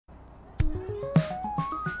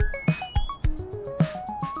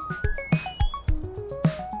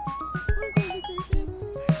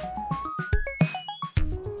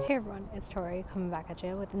Tori coming back at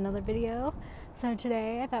you with another video. So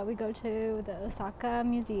today I thought we'd go to the Osaka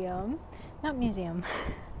museum, not museum,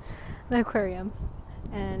 the aquarium,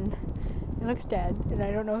 and it looks dead and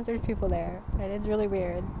I don't know if there's people there and it's really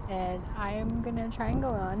weird, and I am gonna try and go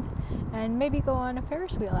on and maybe go on a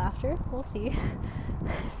Ferris wheel after, we'll see.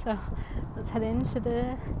 So let's head into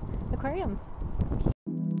the aquarium.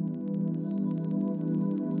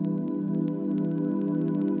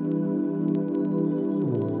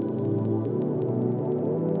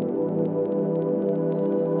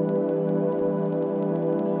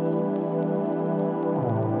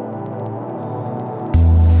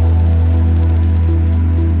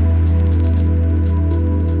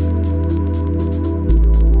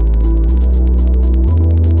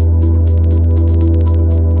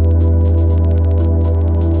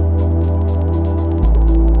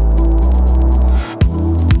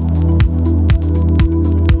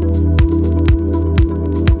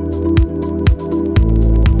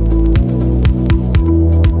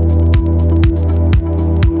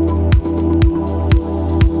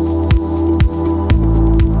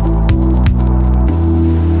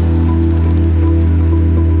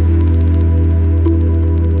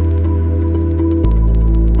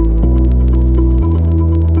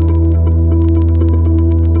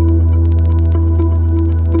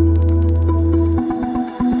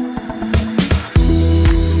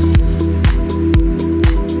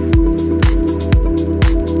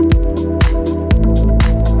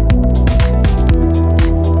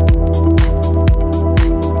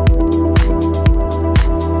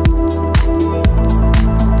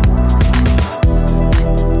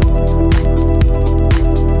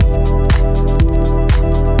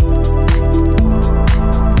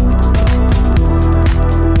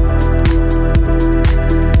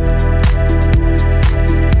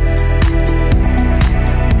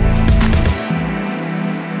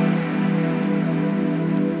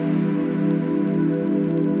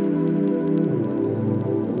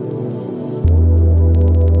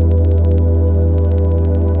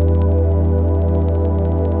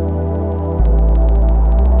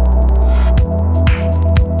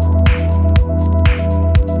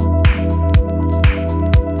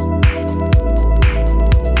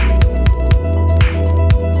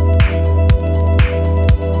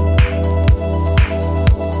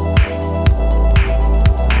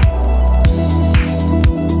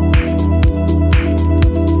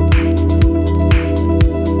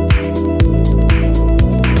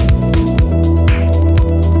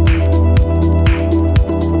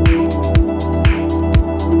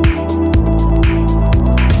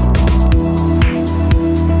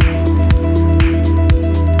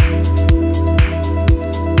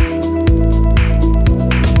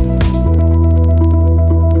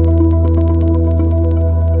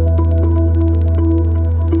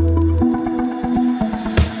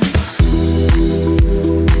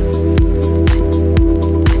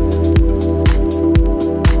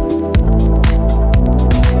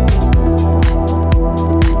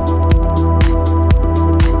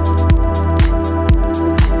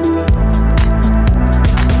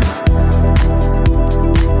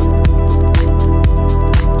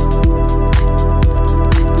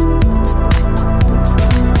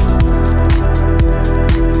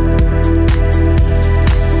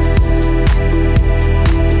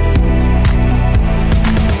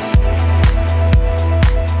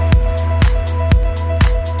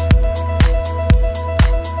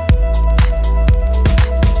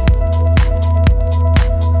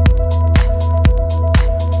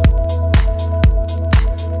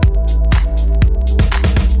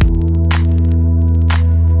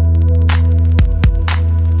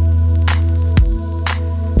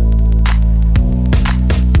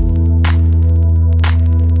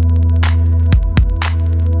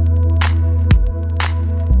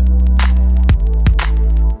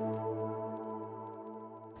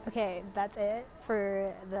 Okay, that's it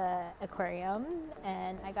for the aquarium,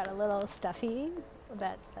 and I got a little stuffy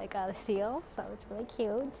that's like a seal, so it's really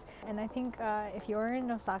cute. And I think if you're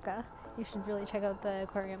in Osaka, you should really check out the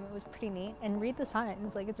aquarium. It was pretty neat, and read the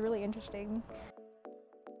signs, like it's really interesting.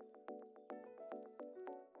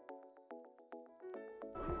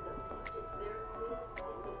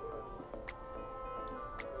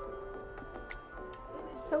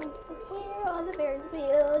 So here on the Ferris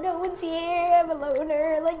wheel, no one's here, I'm a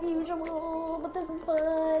loner like usual, but this is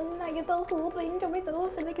fun. I get the whole thing to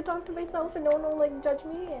myself and I can talk to myself and no one will like judge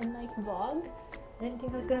me, and I can vlog. I didn't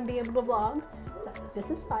think I was going to be able to vlog, so this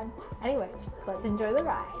is fun. Anyways, let's enjoy the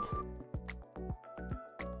ride.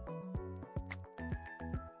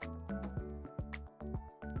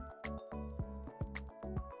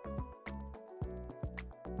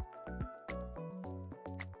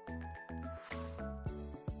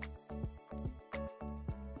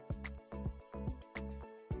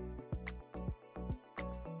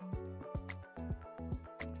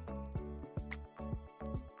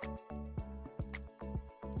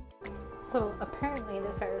 So apparently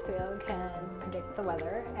this Ferris wheel can predict the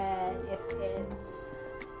weather, and if it's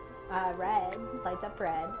red, lights up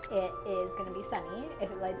red, it is going to be sunny. If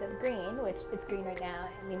it lights up green, which it's green right now,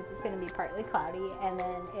 it means it's going to be partly cloudy. And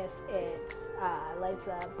then if it lights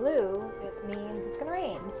up blue, it means it's going to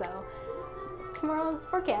rain. So tomorrow's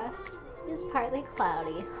forecast is partly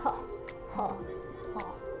cloudy. Huh, huh,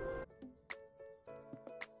 huh.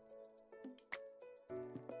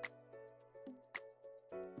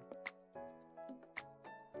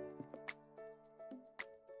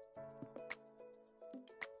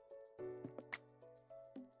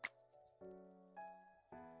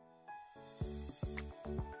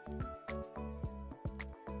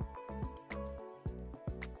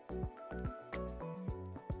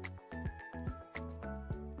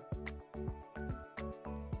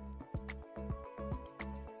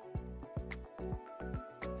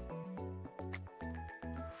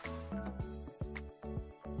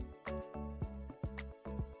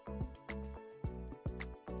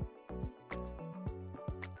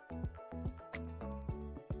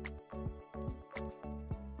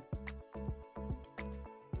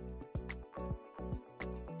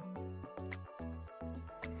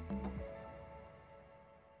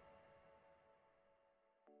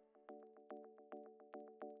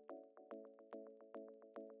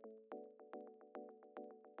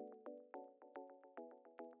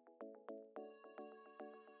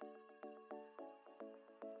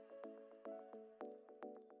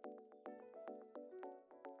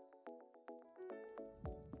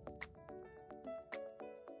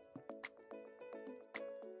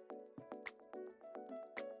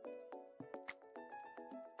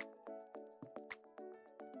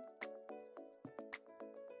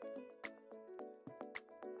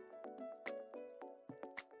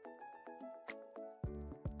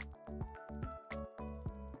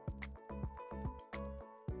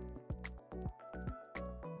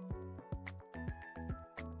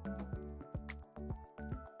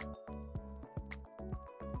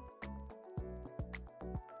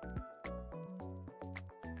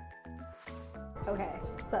 Okay,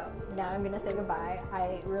 so now I'm gonna say goodbye.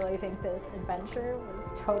 I really think this adventure was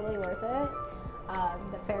totally worth it.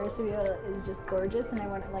 The Ferris wheel is just gorgeous, and I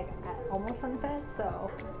went like at almost sunset,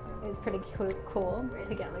 so it was pretty cool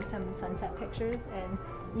to get like some sunset pictures. And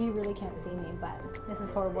you really can't see me, but this is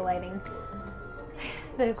horrible lighting.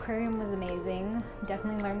 The aquarium was amazing.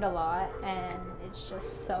 Definitely learned a lot, and it's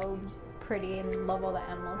just so pretty, and love all the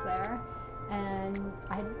animals there. And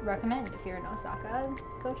I'd recommend, if you're in Osaka,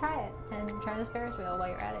 go try it and try this Ferris wheel while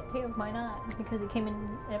you're at it too. Why not? Because it came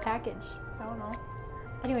in a package. I don't know.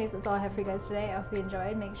 Anyways, that's all I have for you guys today. I hope you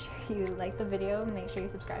enjoyed. Make sure you like the video. Make sure you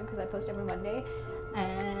subscribe because I post every Monday.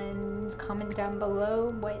 And comment down below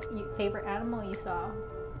what favorite animal you saw.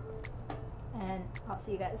 And I'll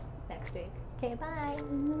see you guys next week. Okay, bye.